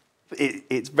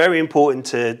 it's very important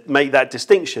to make that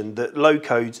distinction that low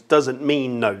code doesn't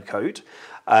mean no code.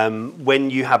 When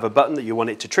you have a button that you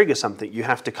want it to trigger something, you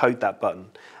have to code that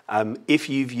button. If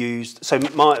you've used, so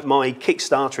my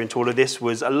Kickstarter into all of this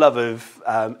was a love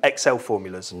of Excel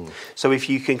formulas. So if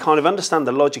you can kind of understand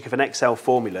the logic of an Excel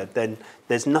formula, then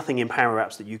there's nothing in Power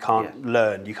Apps that you can't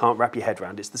learn, you can't wrap your head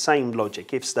around. It's the same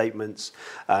logic, if statements,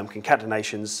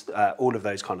 concatenations, all of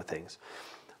those kind of things.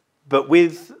 But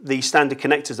with the standard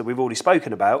connectors that we've already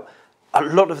spoken about, a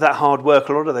lot of that hard work,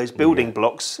 a lot of those building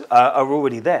blocks are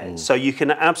already there. So you can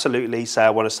absolutely say, I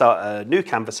want to start a new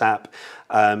Canvas app,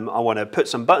 I want to put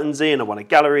some buttons in, I want a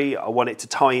gallery, I want it to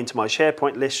tie into my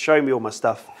SharePoint list, show me all my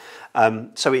stuff.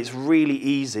 So it's really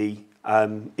easy.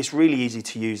 It's really easy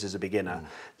to use as a beginner.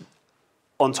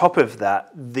 on top of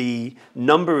that, the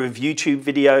number of YouTube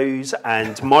videos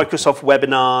and Microsoft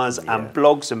webinars and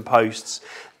blogs and posts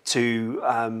to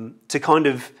kind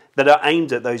of that are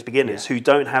aimed at those beginners who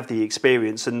don't have the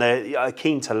experience and they're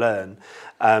keen to learn.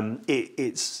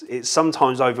 It's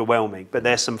sometimes overwhelming, but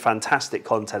there's some fantastic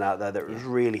content out there that was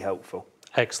really helpful.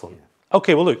 Excellent.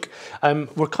 Okay, well look,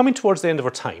 we're coming towards the end of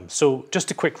our time. So just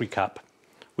a quick recap.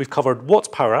 We've covered what's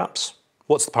Power Apps,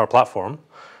 what's the Power Platform.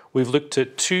 We've looked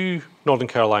at 2 Northern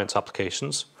Care Alliance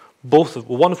applications,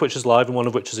 one of which is live and one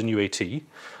of which is in UAT.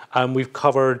 We've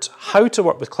covered how to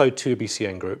work with Cloud2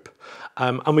 BCN Group.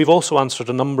 And we've also answered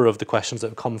a number of the questions that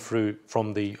have come through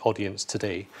from the audience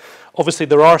today. Obviously,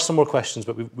 there are some more questions,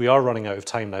 but we are running out of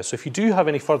time now. So if you do have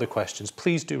any further questions,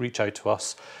 please do reach out to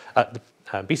us at the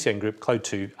BCN Group,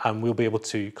 Cloud2, and we'll be able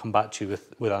to come back to you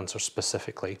with answers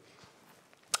specifically.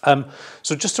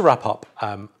 So just to wrap up,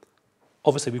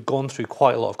 obviously we've gone through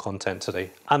quite a lot of content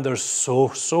today, and there's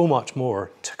so much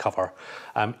more to cover.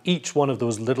 Each one of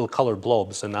those little coloured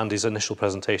blobs in Andy's initial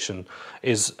presentation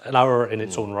is an hour in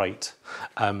its own right.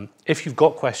 If you've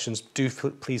got questions,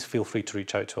 please feel free to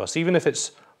reach out to us, even if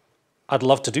it's, I'd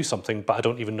love to do something, but I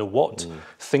don't even know what.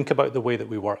 Think about the way that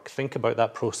we work, think about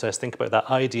that process, think about that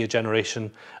idea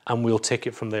generation, and we'll take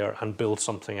it from there and build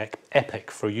something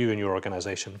epic for you and your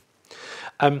organisation.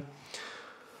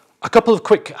 A couple of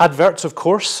quick adverts, of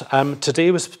course.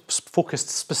 Today was focused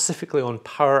specifically on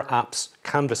Power Apps,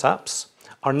 Canvas apps.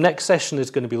 Our next session is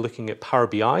going to be looking at Power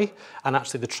BI and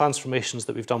actually the transformations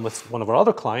that we've done with one of our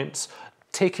other clients,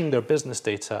 taking their business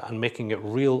data and making it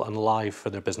real and live for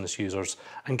their business users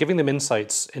and giving them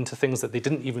insights into things that they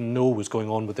didn't even know was going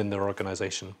on within their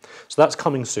organisation. So that's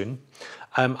coming soon.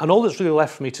 And all that's really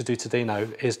left for me to do today now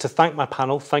is to thank my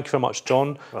panel. Thank you very much,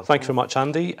 Jon. Thank you very much,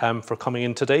 Andy, for coming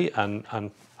in today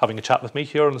and having a chat with me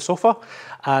here on the sofa.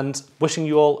 And wishing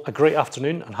you all a great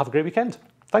afternoon and have a great weekend.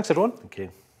 Thanks, everyone. Thank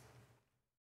you.